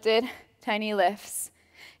keep it lifted. Tiny lifts.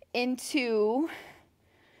 In 2.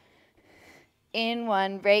 In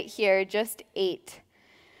 1. Right here. Just 8.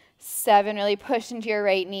 7. Really push into your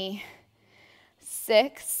right knee.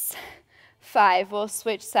 6. 5. We'll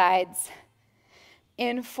switch sides.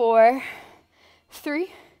 In 4.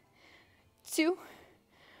 3. 2.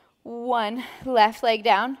 1. Left leg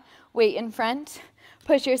down. Weight in front.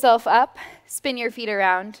 Push yourself up. Spin your feet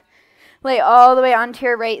around. Lay all the way onto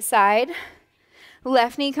your right side.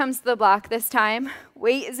 Left knee comes to the block this time.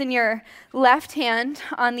 Weight is in your left hand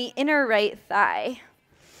on the inner right thigh.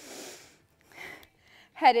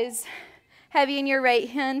 Head is heavy in your right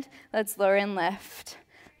hand. Let's lower and lift.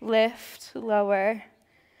 Lift, lower,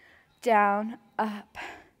 down, up.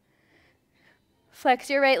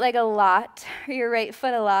 Flex your right leg a lot, or your right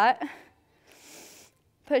foot a lot.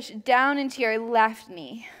 Push down into your left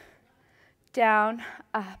knee. Down,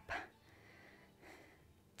 up.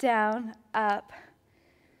 Down, up.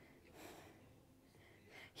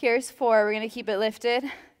 Here's 4. We're going to keep it lifted.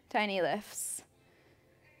 Tiny lifts.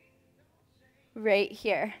 Right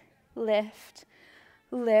here. Lift,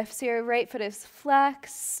 lift. So your right foot is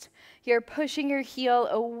flexed. You're pushing your heel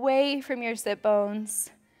away from your sit bones.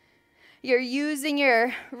 You're using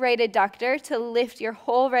your right adductor to lift your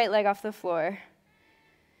whole right leg off the floor.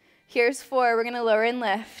 Here's 4. We're going to lower and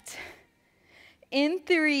lift. In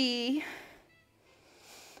 3.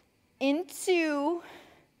 In 2.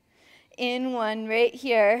 In 1. Right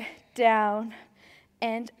here. Down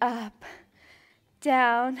and up.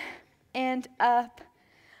 Down and up.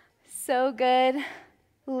 So good.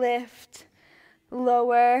 Lift,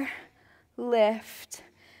 lower, lift,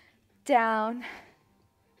 down,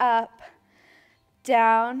 up,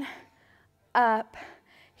 down, up.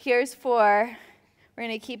 Here's 4. We're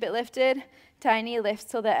going to keep it lifted. Tiny lifts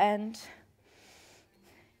till the end.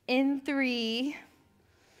 In 3.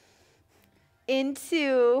 In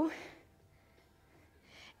 2.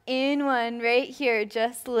 In 1. Right here.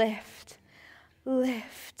 Just lift,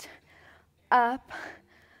 lift, up,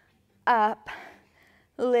 up,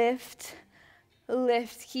 lift,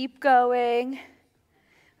 lift. Keep going.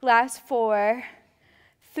 Last 4,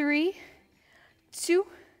 3, 2,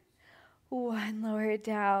 1. Lower it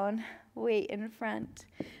down. Weight in front.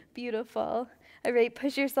 Beautiful. All right,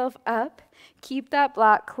 push yourself up. Keep that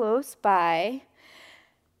block close by.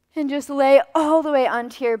 And just lay all the way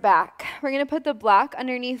onto your back. We're going to put the block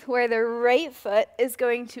underneath where the right foot is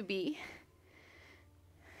going to be.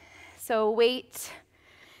 So weight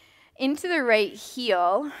into the right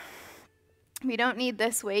heel. We don't need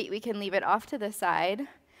this weight. We can leave it off to the side.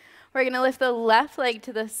 We're going to lift the left leg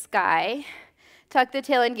to the sky. Tuck the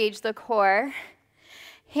tail, engage the core.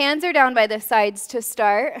 Hands are down by the sides to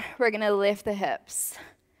start. We're going to lift the hips.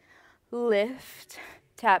 Lift,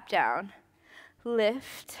 tap down.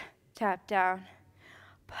 Lift, tap down.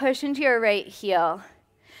 Push into your right heel.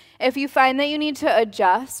 If you find that you need to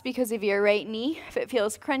adjust because of your right knee, if it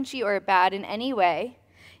feels crunchy or bad in any way,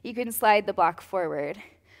 you can slide the block forward.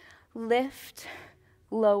 Lift,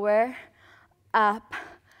 lower, up,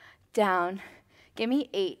 down. Give me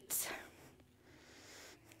 8,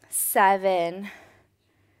 7,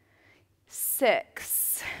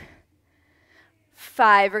 6,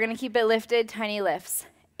 5. We're going to keep it lifted, tiny lifts.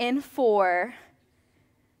 In 4,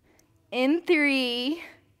 in 3,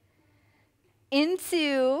 in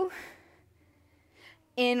 2,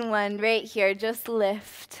 in 1. Right here, just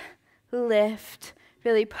lift, lift.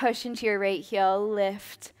 Really push into your right heel.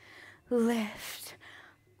 Lift, lift,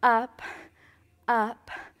 up, up,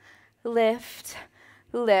 lift,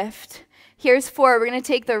 lift. Here's 4. We're going to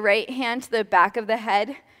take the right hand to the back of the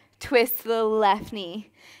head, twist the left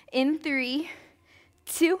knee. In 3,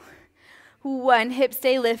 2, 1. Hips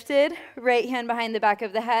stay lifted. Right hand behind the back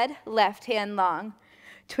of the head. Left hand long.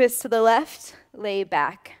 Twist to the left. Lay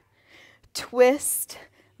back. Twist.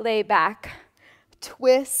 Lay back.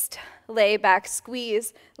 Twist. Lay back.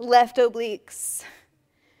 Squeeze. Left obliques.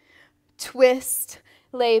 Twist.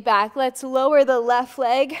 Lay back. Let's lower the left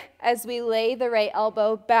leg as we lay the right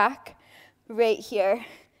elbow back. Right here.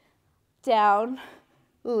 Down.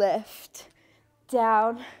 Lift.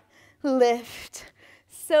 Down. Lift.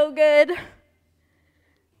 So good.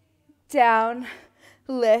 Down,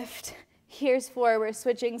 lift. Here's 4, we're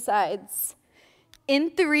switching sides. In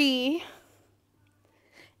 3,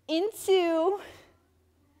 in 2,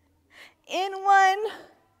 in 1.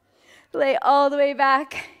 Lay all the way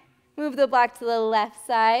back. Move the block to the left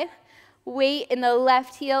side. Weight in the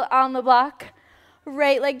left heel on the block.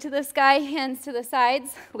 Right leg to the sky, hands to the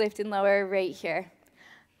sides. Lift and lower right here.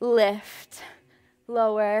 Lift,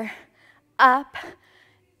 lower, up,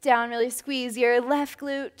 down. Really squeeze your left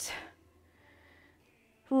glute.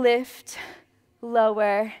 Lift,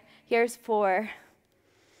 lower. Here's 4.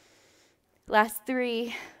 Last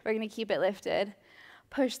 3. We're going to keep it lifted.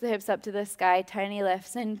 Push the hips up to the sky. Tiny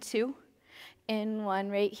lifts. In 2. In 1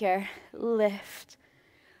 right here. Lift,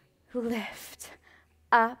 lift,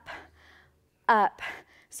 up, up.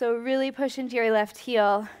 So really push into your left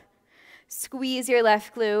heel. Squeeze your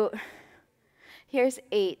left glute. Here's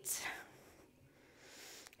 8.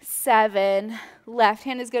 7. Left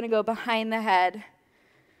hand is going to go behind the head.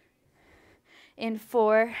 In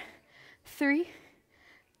 4, 3,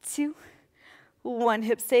 2, 1.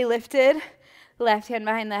 Hips stay lifted. Left hand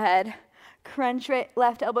behind the head. Crunch right,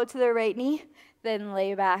 left elbow to the right knee. Then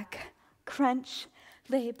lay back. Crunch,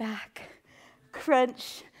 lay back.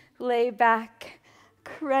 Crunch, lay back.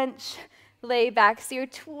 Crunch, lay back. So you're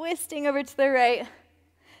twisting over to the right.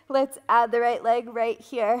 Let's add the right leg right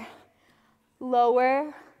here.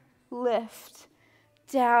 Lower, lift,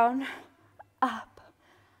 down, up.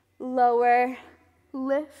 Lower,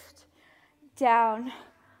 lift, down,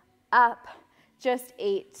 up. Just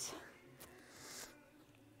 8.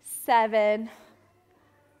 7,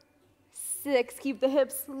 6. Keep the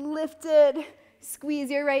hips lifted.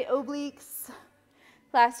 Squeeze your right obliques.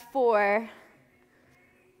 Last 4.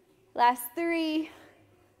 Last 3.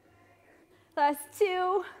 Last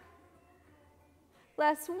 2.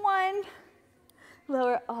 Last 1.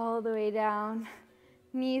 Lower all the way down.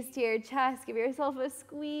 Knees to your chest. Give yourself a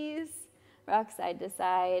squeeze. Rock side to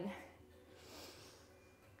side.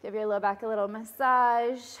 Give your low back a little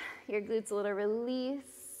massage. Your glutes a little release.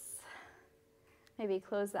 Maybe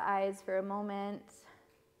close the eyes for a moment.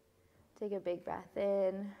 Take a big breath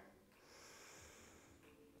in.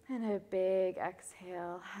 And a big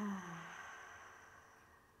exhale.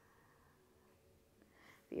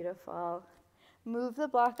 Beautiful. Move the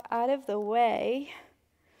block out of the way.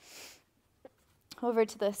 Over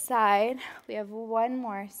to the side. We have one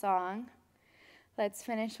more song. Let's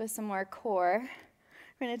finish with some more core.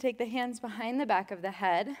 We're going to take the hands behind the back of the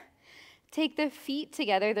head. Take the feet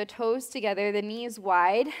together, the toes together, the knees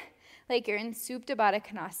wide, like you're in Supta Baddha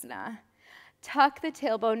Konasana. Tuck the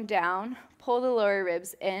tailbone down, pull the lower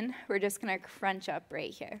ribs in. We're just going to crunch up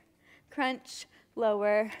right here. Crunch,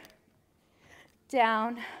 lower,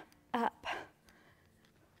 down, up,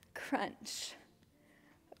 crunch,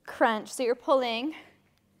 crunch. So you're pulling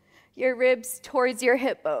your ribs towards your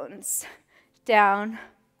hip bones. Down,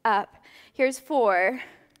 up. Here's 4.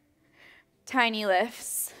 Tiny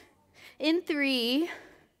lifts. In 3.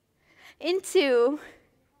 In 2.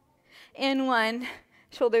 In 1.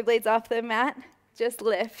 Shoulder blades off the mat. Just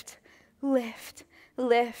lift, lift,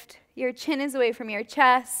 lift. Your chin is away from your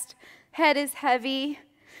chest. Head is heavy.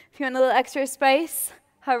 If you want a little extra spice,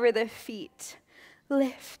 hover the feet.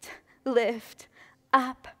 Lift, lift,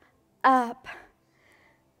 up, up.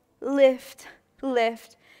 Lift,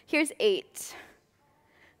 lift. Here's 8,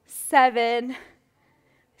 7,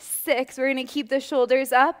 6. We're going to keep the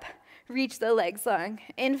shoulders up. Reach the legs long.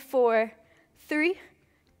 In 4, 3,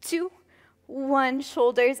 2, 1.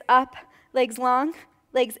 Shoulders up. Legs long.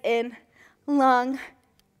 Legs in. Long.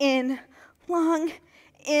 In. Long.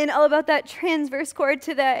 In. All about that transverse core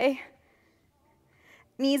today.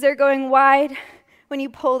 Knees are going wide when you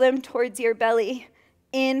pull them towards your belly.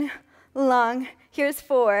 In. Long. Here's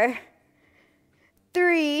 4,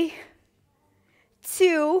 3,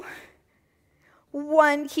 2,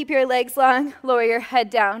 1. Keep your legs long. Lower your head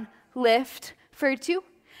down. Lift for 2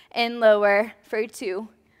 and lower for 2.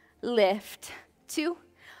 Lift 2,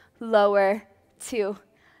 lower 2.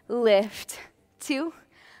 Lift 2,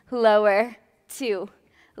 lower 2.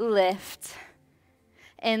 Lift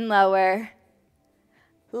and lower.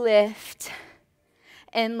 Lift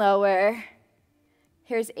and lower.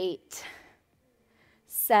 Here's 8,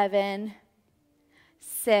 7,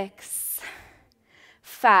 6,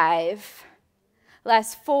 5.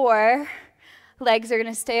 Last 4. Legs are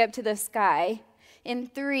going to stay up to the sky. In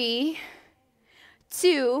 3,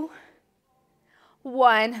 2,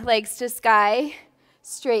 1. Legs to sky.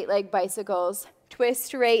 Straight leg bicycles.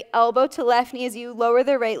 Twist right elbow to left knee as you lower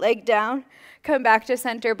the right leg down. Come back to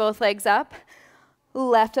center, both legs up.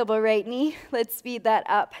 Left elbow, right knee. Let's speed that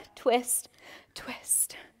up. Twist,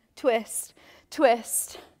 twist, twist,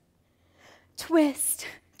 twist, twist,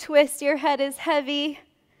 twist. Your head is heavy.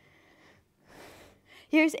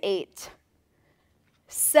 Here's 8,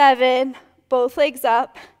 7, both legs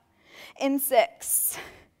up. In 6,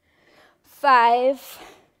 5,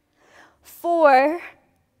 4,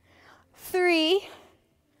 3,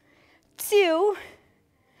 2,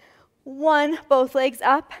 1. Both legs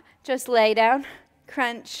up. Just lay down.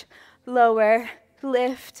 Crunch, lower,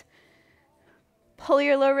 lift. Pull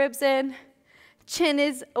your low ribs in. Chin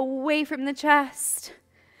is away from the chest.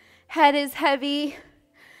 Head is heavy.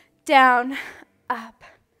 Down, up.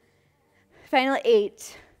 Final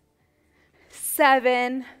 8,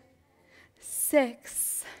 7,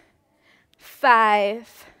 6,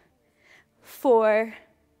 5, 4,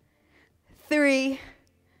 3,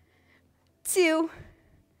 2,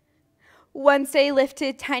 1. Stay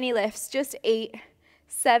lifted, tiny lifts. Just 8,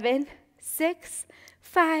 7, 6,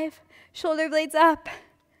 5. Shoulder blades up.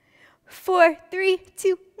 4, 3,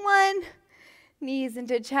 2, 1. Knees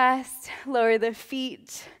into chest. Lower the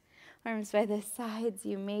feet. Arms by the sides.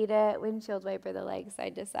 You made it. Windshield wiper the legs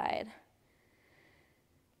side to side.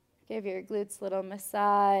 Give your glutes a little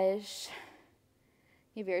massage.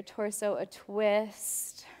 Give your torso a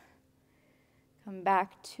twist. Come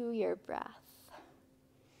back to your breath.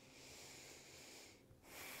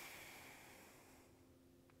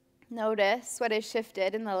 Notice what has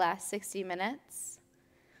shifted in the last 60 minutes.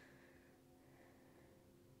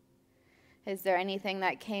 Is there anything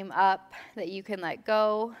that came up that you can let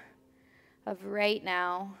go of right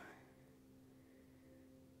now?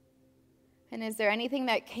 And is there anything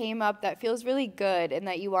that came up that feels really good and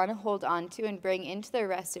that you want to hold on to and bring into the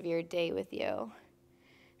rest of your day with you?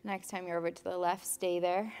 Next time you're over to the left, stay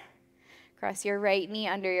there. Cross your right knee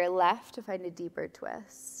under your left to find a deeper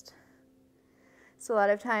twist. So a lot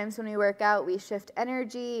of times when we work out, we shift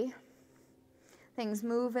energy. Things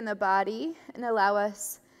move in the body and allow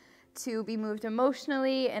us to be moved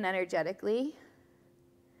emotionally and energetically.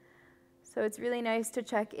 So it's really nice to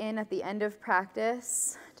check in at the end of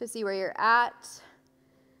practice to see where you're at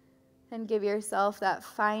and give yourself that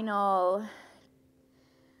final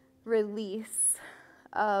release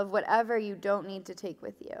of whatever you don't need to take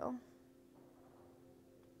with you.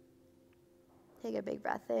 Take a big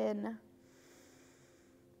breath in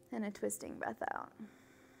and a twisting breath out.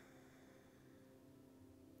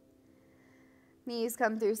 Knees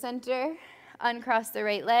come through center, uncross the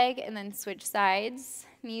right leg, and then switch sides.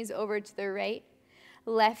 Knees over to the right.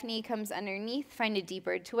 Left knee comes underneath. Find a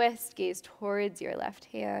deeper twist. Gaze towards your left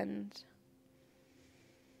hand.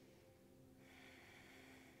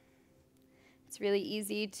 It's really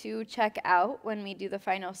easy to check out when we do the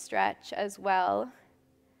final stretch as well.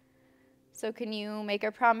 So can you make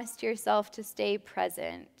a promise to yourself to stay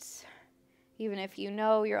present, even if you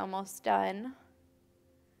know you're almost done?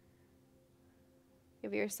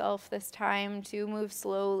 Give yourself this time to move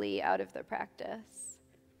slowly out of the practice.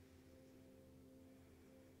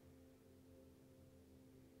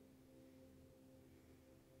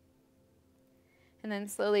 And then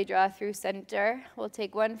slowly draw through center. We'll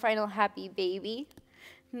take one final happy baby.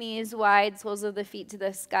 Knees wide, soles of the feet to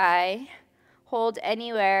the sky. Hold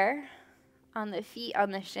anywhere on the feet,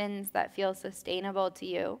 on the shins that feel sustainable to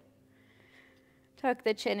you. Tuck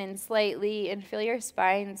the chin in slightly and feel your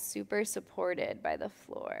spine super supported by the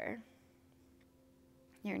floor.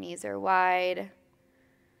 Your knees are wide.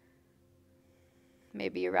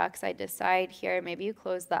 Maybe you rock side to side here. Maybe you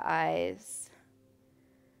close the eyes.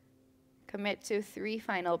 Commit to 3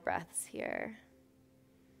 final breaths here.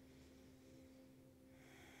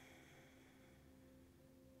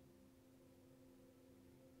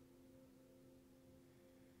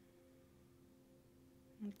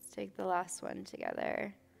 Let's take the last one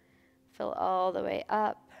together. Fill all the way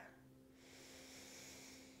up.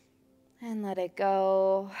 And let it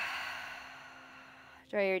go.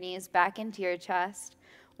 Draw your knees back into your chest.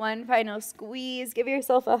 One final squeeze. Give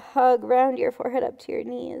yourself a hug. Round your forehead up to your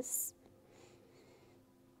knees.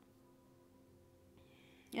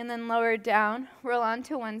 And then lower down. Roll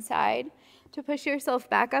onto one side to push yourself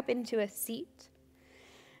back up into a seat.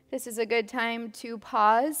 This is a good time to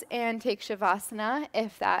pause and take Shavasana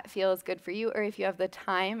if that feels good for you, or if you have the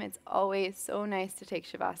time. It's always so nice to take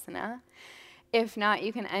Shavasana. If not,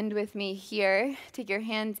 you can end with me here. Take your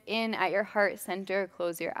hands in at your heart center,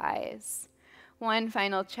 close your eyes. One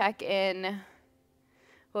final check-in.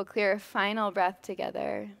 We'll clear a final breath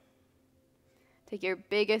together. Take your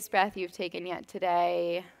biggest breath you've taken yet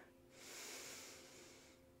today.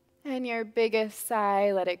 And your biggest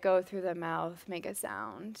sigh, let it go through the mouth, make a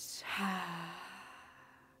sound.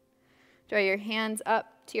 Draw your hands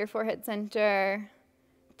up to your forehead center.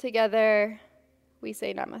 Together, we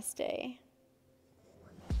say namaste.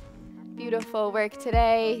 Beautiful work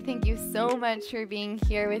today. Thank you so much for being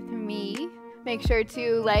here with me. Make sure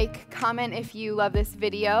to like, comment if you love this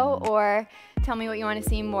video, or tell me what you want to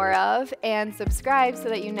see more of, and subscribe so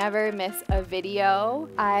that you never miss a video.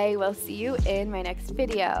 I will see you in my next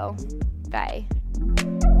video. Bye.